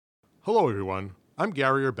Hello, everyone. I'm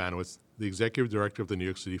Gary Urbanowitz, the Executive Director of the New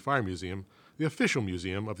York City Fire Museum, the official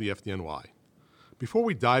museum of the FDNY. Before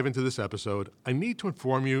we dive into this episode, I need to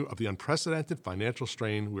inform you of the unprecedented financial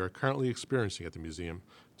strain we are currently experiencing at the museum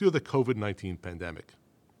due to the COVID-19 pandemic.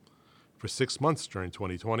 For 6 months during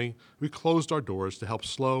 2020, we closed our doors to help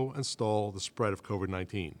slow and stall the spread of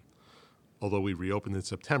COVID-19. Although we reopened in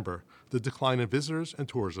September, the decline in visitors and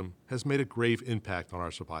tourism has made a grave impact on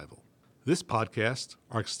our survival. This podcast,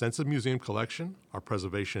 our extensive museum collection, our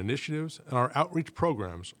preservation initiatives, and our outreach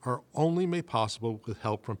programs are only made possible with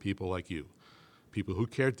help from people like you, people who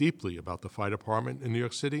care deeply about the fire department in New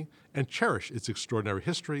York City and cherish its extraordinary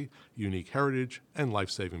history, unique heritage, and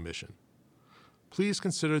life-saving mission. Please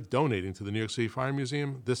consider donating to the New York City Fire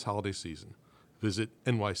Museum this holiday season. Visit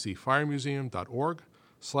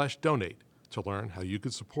nycfiremuseum.org/donate to learn how you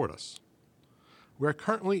can support us. We are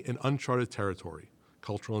currently in uncharted territory.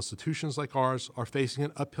 Cultural institutions like ours are facing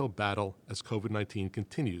an uphill battle as COVID-19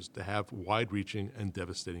 continues to have wide-reaching and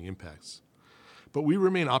devastating impacts. But we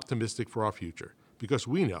remain optimistic for our future because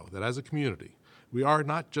we know that as a community, we are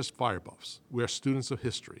not just fire buffs, we are students of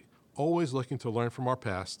history, always looking to learn from our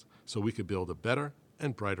past so we could build a better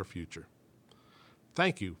and brighter future.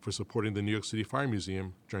 Thank you for supporting the New York City Fire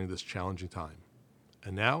Museum during this challenging time.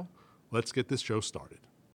 And now, let's get this show started.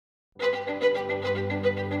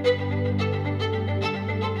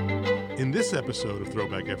 In this episode of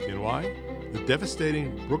Throwback FDNY, the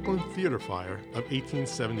devastating Brooklyn Theater Fire of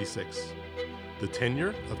 1876. The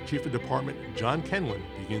tenure of Chief of Department John Kenwin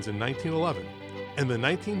begins in 1911, and the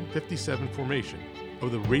 1957 formation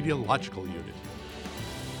of the Radiological Unit.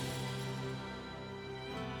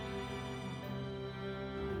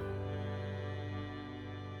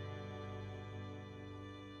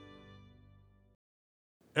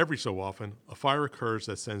 Every so often, a fire occurs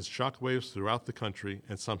that sends shockwaves throughout the country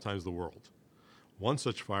and sometimes the world. One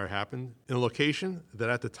such fire happened in a location that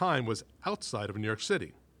at the time was outside of New York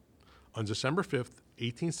City. On December 5th,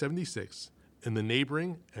 1876, in the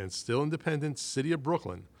neighboring and still independent city of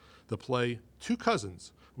Brooklyn, the play Two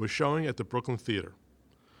Cousins was showing at the Brooklyn Theater.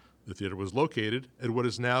 The theater was located at what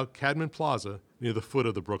is now Cadman Plaza near the foot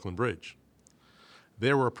of the Brooklyn Bridge.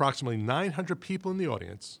 There were approximately 900 people in the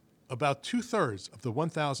audience, about two-thirds of the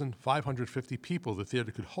 1,550 people the theater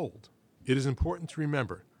could hold. It is important to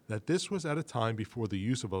remember that this was at a time before the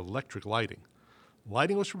use of electric lighting.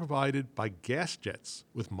 Lighting was provided by gas jets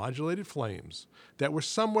with modulated flames that were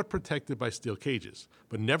somewhat protected by steel cages,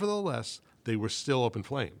 but nevertheless, they were still open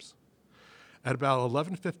flames. At about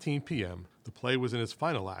 11:15 p.m., the play was in its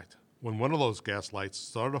final act when one of those gas lights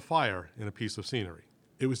started a fire in a piece of scenery.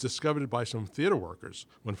 It was discovered by some theater workers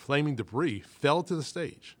when flaming debris fell to the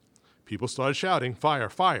stage. People started shouting, "Fire,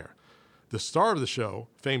 fire!" The star of the show,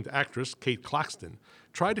 famed actress Kate Claxton,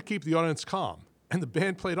 tried to keep the audience calm, and the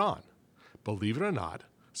band played on. Believe it or not,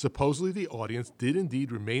 supposedly the audience did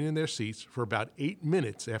indeed remain in their seats for about 8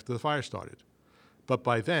 minutes after the fire started. But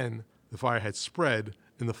by then, the fire had spread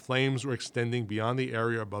and the flames were extending beyond the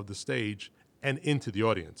area above the stage and into the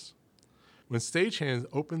audience. When stagehands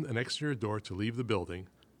opened an exterior door to leave the building,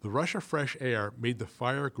 the rush of fresh air made the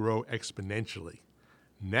fire grow exponentially.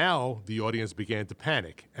 Now, the audience began to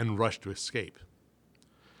panic and rush to escape.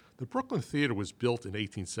 The Brooklyn Theater was built in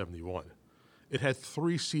 1871. It had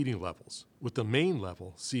 3 seating levels, with the main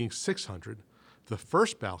level seating 600, the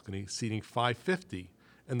first balcony seating 550,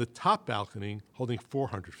 and the top balcony holding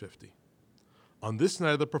 450. On this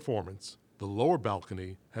night of the performance, the lower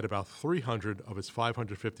balcony had about 300 of its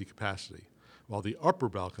 550 capacity, while the upper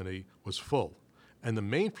balcony was full, and the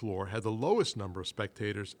main floor had the lowest number of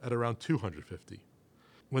spectators at around 250.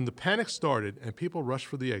 When the panic started and people rushed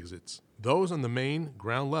for the exits, those on the main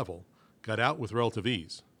ground level got out with relative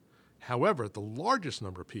ease. However, the largest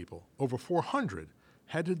number of people, over 400,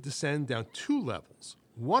 had to descend down 2 levels,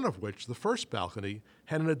 one of which, the first balcony,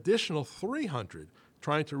 had an additional 300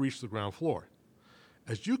 trying to reach the ground floor.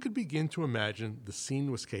 As you could begin to imagine, the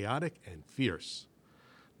scene was chaotic and fierce.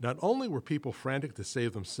 Not only were people frantic to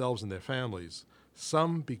save themselves and their families,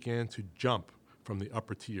 some began to jump from the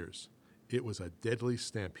upper tiers. It was a deadly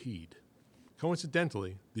stampede.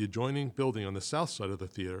 Coincidentally, the adjoining building on the south side of the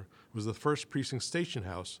theater was the 1st Precinct Station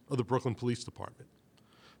House of the Brooklyn Police Department.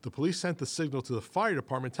 The police sent the signal to the Fire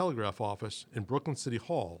Department Telegraph Office in Brooklyn City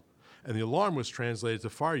Hall, and the alarm was translated to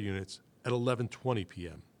fire units at 11:20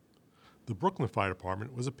 p.m. The Brooklyn Fire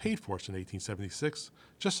Department was a paid force in 1876,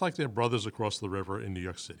 just like their brothers across the river in New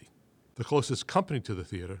York City. The closest company to the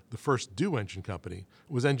theater, the 1st Dew Engine Company,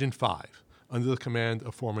 was Engine 5, under the command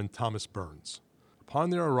of Foreman Thomas Burns. Upon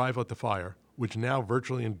their arrival at the fire, which now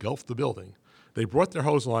virtually engulfed the building, they brought their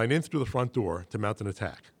hose line in through the front door to mount an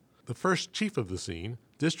attack. The first chief of the scene,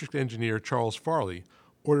 District Engineer Charles Farley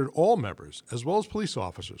ordered all members, as well as police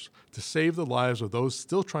officers, to save the lives of those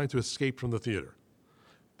still trying to escape from the theater.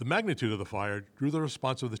 The magnitude of the fire drew the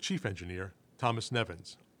response of the chief engineer, Thomas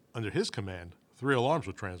Nevins. Under his command, 3 alarms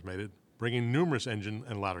were transmitted, bringing numerous engine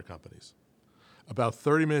and ladder companies. About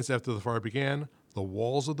 30 minutes after the fire began, the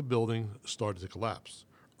walls of the building started to collapse.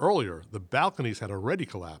 Earlier, the balconies had already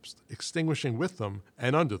collapsed, extinguishing with them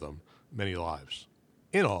and under them many lives.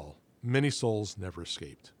 In all, many souls never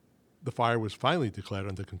escaped. The fire was finally declared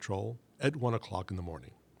under control at 1 o'clock in the morning.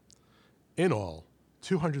 In all,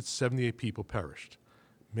 278 people perished,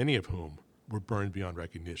 many of whom were burned beyond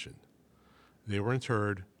recognition. They were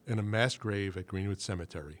interred in a mass grave at Greenwood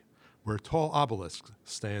Cemetery, where a tall obelisk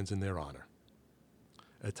stands in their honor.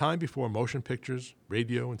 At a time before motion pictures,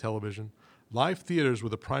 radio, and television, live theaters were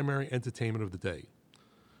the primary entertainment of the day.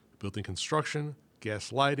 Building construction,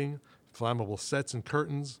 gas lighting, flammable sets and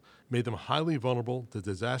curtains made them highly vulnerable to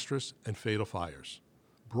disastrous and fatal fires.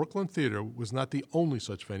 Brooklyn Theater was not the only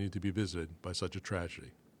such venue to be visited by such a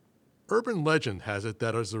tragedy. Urban legend has it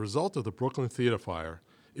that as a result of the Brooklyn Theater fire,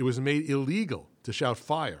 it was made illegal to shout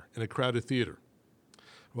fire in a crowded theater.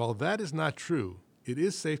 While that is not true, it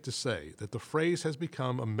is safe to say that the phrase has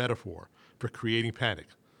become a metaphor for creating panic,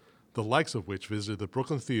 the likes of which visited the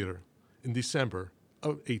Brooklyn Theater in December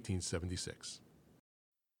of 1876.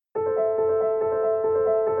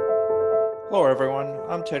 Hello, everyone.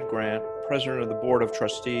 I'm Ted Grant, President of the Board of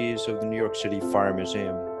Trustees of the New York City Fire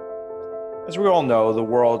Museum. As we all know, the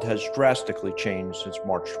world has drastically changed since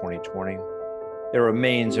March 2020. It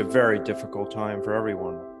remains a very difficult time for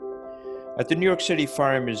everyone. At the New York City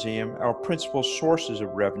Fire Museum, our principal sources of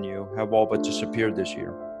revenue have all but disappeared this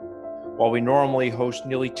year. While we normally host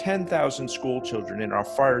nearly 10,000 school children in our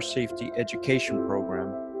fire safety education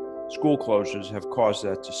program, school closures have caused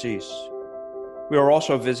that to cease. We are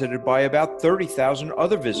also visited by about 30,000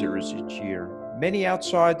 other visitors each year, many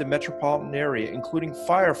outside the metropolitan area, including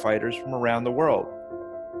firefighters from around the world.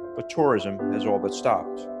 But tourism has all but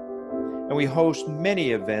stopped. And we host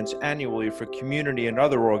many events annually for community and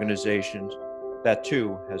other organizations. That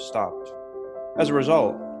too has stopped. As a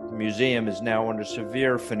result, the museum is now under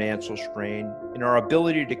severe financial strain in our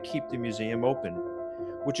ability to keep the museum open,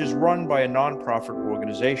 which is run by a nonprofit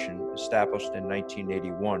organization established in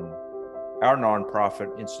 1981. Our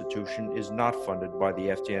nonprofit institution is not funded by the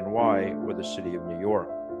FDNY or the City of New York.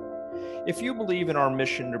 If you believe in our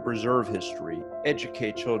mission to preserve history,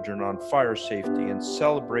 educate children on fire safety, and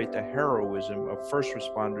celebrate the heroism of first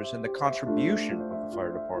responders and the contribution of the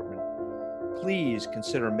fire department, please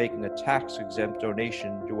consider making a tax-exempt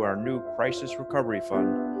donation to our new Crisis Recovery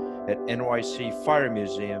Fund at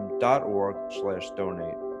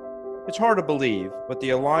nycfiremuseum.org/donate. It's hard to believe, but the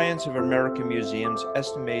Alliance of American Museums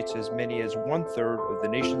estimates as many as 1/3 of the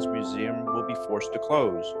nation's museum will be forced to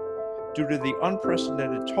close due to the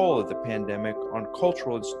unprecedented toll of the pandemic on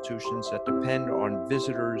cultural institutions that depend on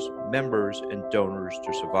visitors, members, and donors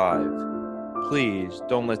to survive. Please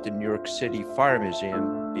don't let the New York City Fire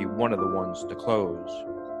Museum be one of the ones to close.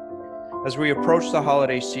 As we approach the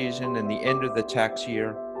holiday season and the end of the tax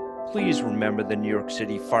year, please remember the New York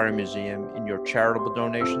City Fire Museum in your charitable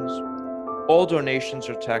donations. All donations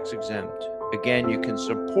are tax exempt. Again, you can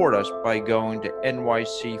support us by going to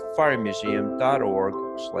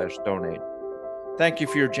nycfiremuseum.org/donate. Thank you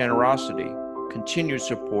for your generosity, continued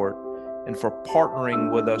support, and for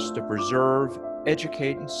partnering with us to preserve,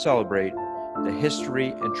 educate, and celebrate the history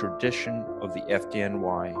and tradition of the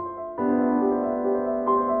FDNY.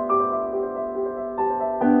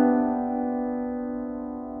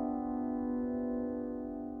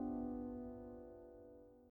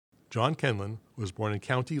 John Kenlin was born in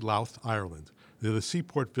County Louth, Ireland, near the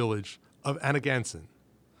seaport village of Annaganson.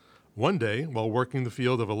 One day, while working the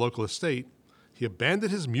field of a local estate, he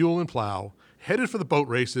abandoned his mule and plow, headed for the boat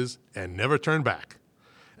races, and never turned back.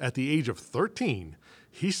 At the age of 13,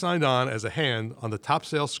 he signed on as a hand on the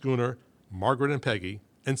topsail schooner Margaret and Peggy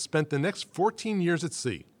and spent the next 14 years at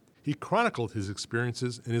sea. He chronicled his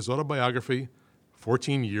experiences in his autobiography,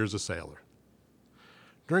 14 Years a Sailor.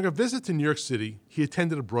 During a visit to New York City, he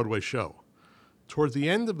attended a Broadway show. Towards the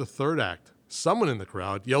end of the third act, someone in the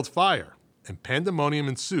crowd yelled fire, and pandemonium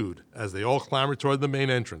ensued as they all clamored toward the main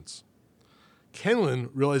entrance. Kenlin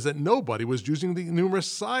realized that nobody was using the numerous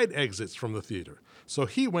side exits from the theater, so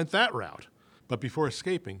he went that route. But before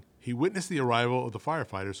escaping, he witnessed the arrival of the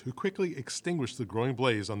firefighters who quickly extinguished the growing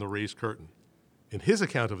blaze on the raised curtain. In his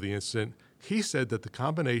account of the incident, he said that the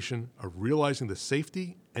combination of realizing the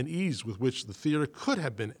safety and ease with which the theater could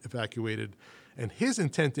have been evacuated and his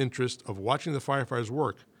intense interest of watching the firefighters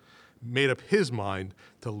work made up his mind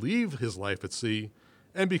to leave his life at sea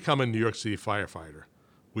and become a New York City firefighter,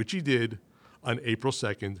 which he did on April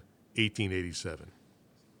 2nd, 1887.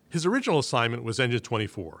 His original assignment was Engine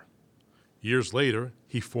 24. Years later,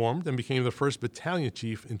 he formed and became the first battalion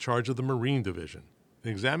chief in charge of the Marine Division. An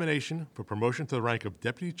examination for promotion to the rank of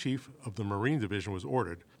Deputy Chief of the Marine Division was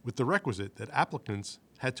ordered, with the requisite that applicants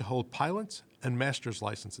had to hold pilot's and master's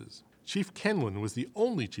licenses. Chief Kenlin was the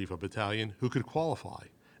only chief of battalion who could qualify,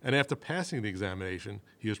 and after passing the examination,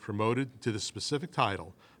 he was promoted to the specific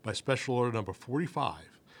title by Special Order Number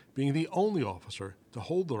 45, being the only officer to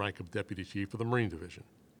hold the rank of Deputy Chief of the Marine Division.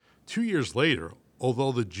 2 years later,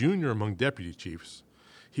 although the junior among deputy chiefs,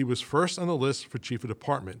 he was first on the list for chief of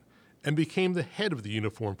department and became the head of the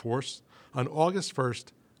uniformed force on August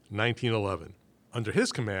 1st, 1911. Under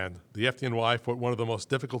his command, the FDNY fought one of the most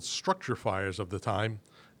difficult structure fires of the time,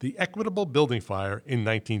 the Equitable Building Fire in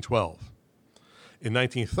 1912. In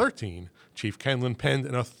 1913, Chief Kenlin penned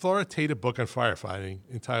an authoritative book on firefighting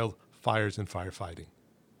entitled Fires and Firefighting.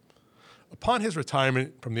 Upon his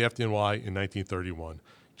retirement from the FDNY in 1931,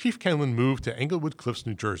 Chief Kenlin moved to Englewood Cliffs,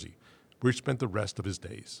 New Jersey, where he spent the rest of his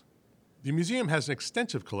days. The museum has an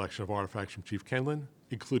extensive collection of artifacts from Chief Kenlin,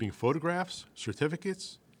 including photographs,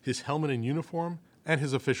 certificates, his helmet and uniform, and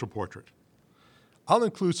his official portrait. I'll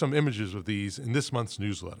include some images of these in this month's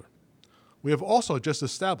newsletter. We have also just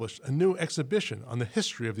established a new exhibition on the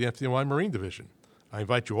history of the FDNY Marine Division. I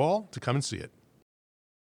invite you all to come and see it.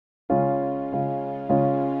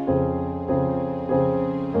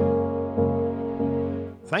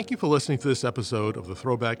 Thank you for listening to this episode of the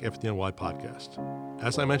Throwback FDNY podcast.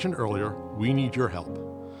 As I mentioned earlier, we need your help.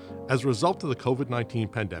 As a result of the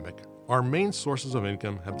COVID-19 pandemic, our main sources of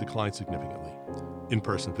income have declined significantly.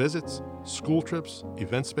 In-person visits, school trips,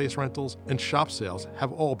 event space rentals, and shop sales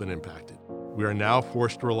have all been impacted. We are now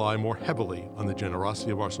forced to rely more heavily on the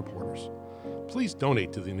generosity of our supporters. Please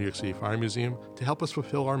donate to the New York City Fire Museum to help us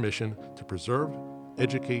fulfill our mission to preserve,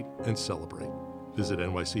 educate, and celebrate. Visit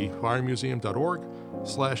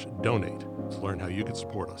nycfiremuseum.org/donate to learn how you can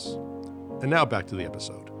support us. And now back to the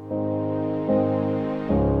episode.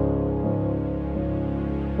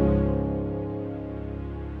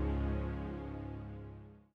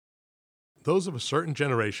 Those of a certain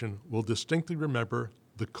generation will distinctly remember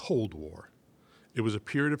the Cold War. It was a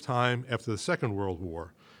period of time after the Second World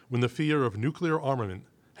War when the fear of nuclear armament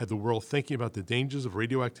had the world thinking about the dangers of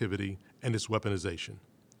radioactivity and its weaponization.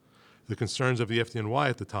 The concerns of the FDNY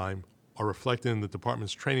at the time are reflected in the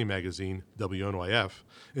department's training magazine, WNYF,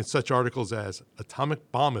 in such articles as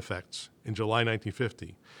Atomic Bomb Effects in July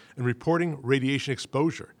 1950 and Reporting Radiation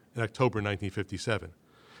Exposure in October 1957.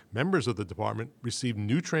 Members of the department received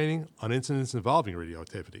new training on incidents involving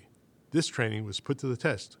radioactivity. This training was put to the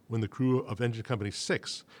test when the crew of Engine Company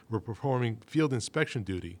 6 were performing field inspection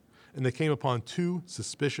duty and they came upon 2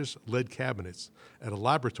 suspicious lead cabinets at a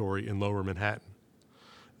laboratory in Lower Manhattan.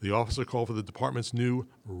 The officer called for the department's new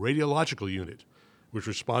radiological unit, which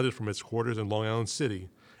responded from its quarters in Long Island City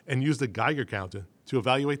and used a Geiger counter to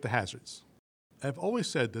evaluate the hazards. I've always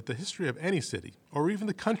said that the history of any city, or even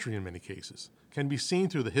the country in many cases, can be seen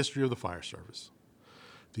through the history of the fire service.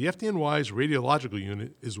 The FDNY's radiological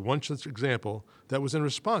unit is one such example that was in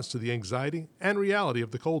response to the anxiety and reality of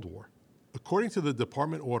the Cold War. According to the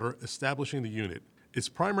department order establishing the unit, its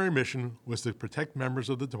primary mission was to protect members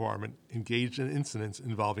of the department engaged in incidents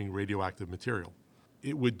involving radioactive material.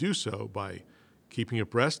 It would do so by keeping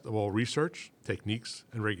abreast of all research, techniques,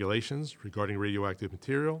 and regulations regarding radioactive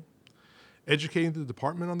material, educating the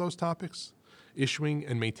department on those topics, issuing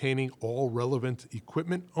and maintaining all relevant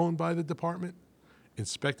equipment owned by the department,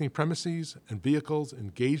 inspecting premises and vehicles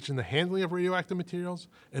engaged in the handling of radioactive materials,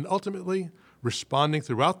 and ultimately responding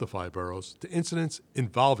throughout the 5 boroughs to incidents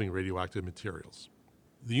involving radioactive materials.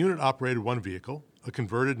 The unit operated one vehicle, a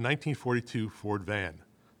converted 1942 Ford van,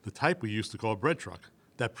 the type we used to call a bread truck,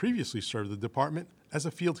 that previously served the department as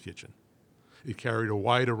a field kitchen. It carried a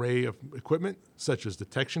wide array of equipment, such as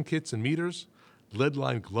detection kits and meters,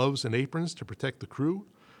 lead-lined gloves and aprons to protect the crew,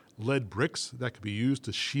 lead bricks that could be used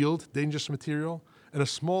to shield dangerous material, and a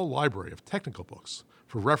small library of technical books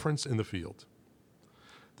for reference in the field.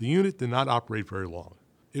 The unit did not operate very long.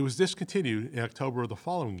 It was discontinued in October of the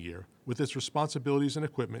following year, with its responsibilities and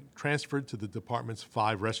equipment transferred to the department's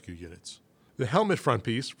 5 rescue units. The helmet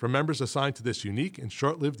frontpiece for members assigned to this unique and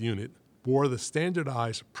short-lived unit bore the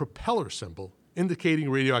standardized propeller symbol indicating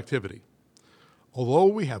radioactivity. Although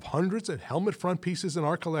we have hundreds of helmet front pieces in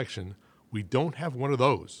our collection, we don't have one of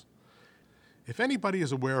those. If anybody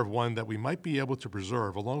is aware of one that we might be able to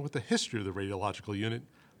preserve along with the history of the radiological unit,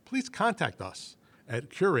 please contact us at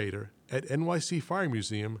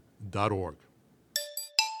curator@nycfiremuseum.org.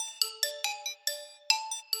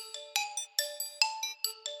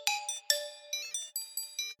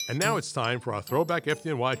 And now it's time for our Throwback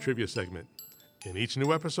FDNY trivia segment. In each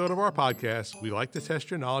new episode of our podcast, we like to test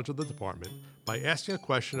your knowledge of the department by asking a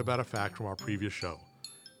question about a fact from our previous show.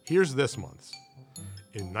 Here's this month's.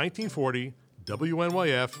 In 1940,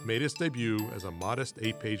 WNYF made its debut as a modest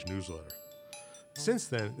 8-page newsletter. Since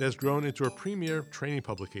then, it has grown into a premier training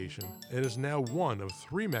publication and is now one of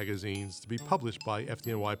 3 magazines to be published by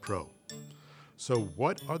FDNY Pro. So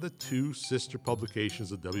what are the 2 sister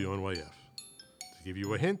publications of WNYF? To give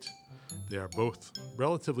you a hint, they are both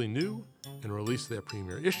relatively new and released their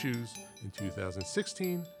premier issues in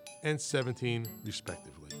 2016 and 17,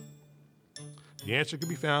 respectively. The answer can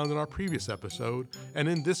be found in our previous episode and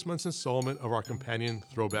in this month's installment of our companion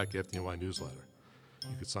Throwback FDNY newsletter.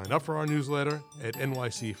 You can sign up for our newsletter at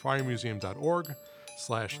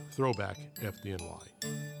nycfiremuseum.org/throwbackfdny.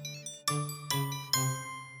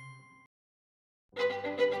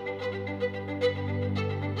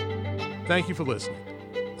 Thank you for listening.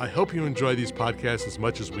 I hope you enjoy these podcasts as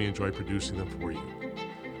much as we enjoy producing them for you.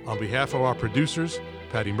 On behalf of our producers,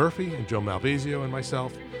 Patty Murphy and Joe Malvasio and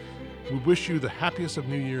myself, we wish you the happiest of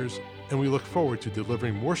New Year's, and we look forward to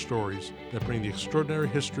delivering more stories that bring the extraordinary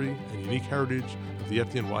history and unique heritage of the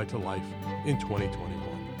FDNY to life in 2021.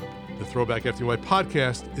 The Throwback FDNY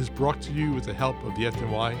podcast is brought to you with the help of the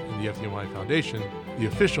FDNY and the FDNY Foundation, the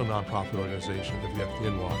official nonprofit organization of the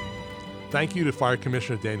FDNY. Thank you to Fire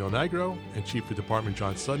Commissioner Daniel Nigro and Chief of Department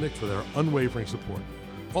John Sudnick for their unwavering support.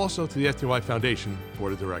 Also to the FDNY Foundation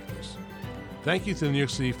Board of Directors. Thank you to the New York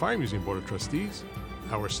City Fire Museum Board of Trustees,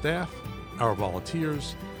 our staff, our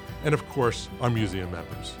volunteers, and of course, our museum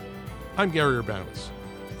members. I'm Gary Urbanowitz.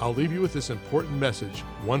 I'll leave you with this important message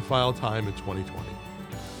one final time in 2020.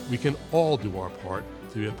 We can all do our part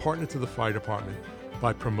to be a partner to the fire department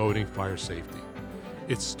by promoting fire safety.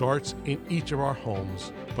 It starts in each of our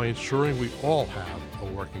homes by ensuring we all have a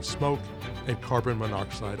working smoke and carbon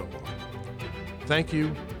monoxide alarm. Thank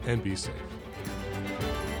you, and be safe.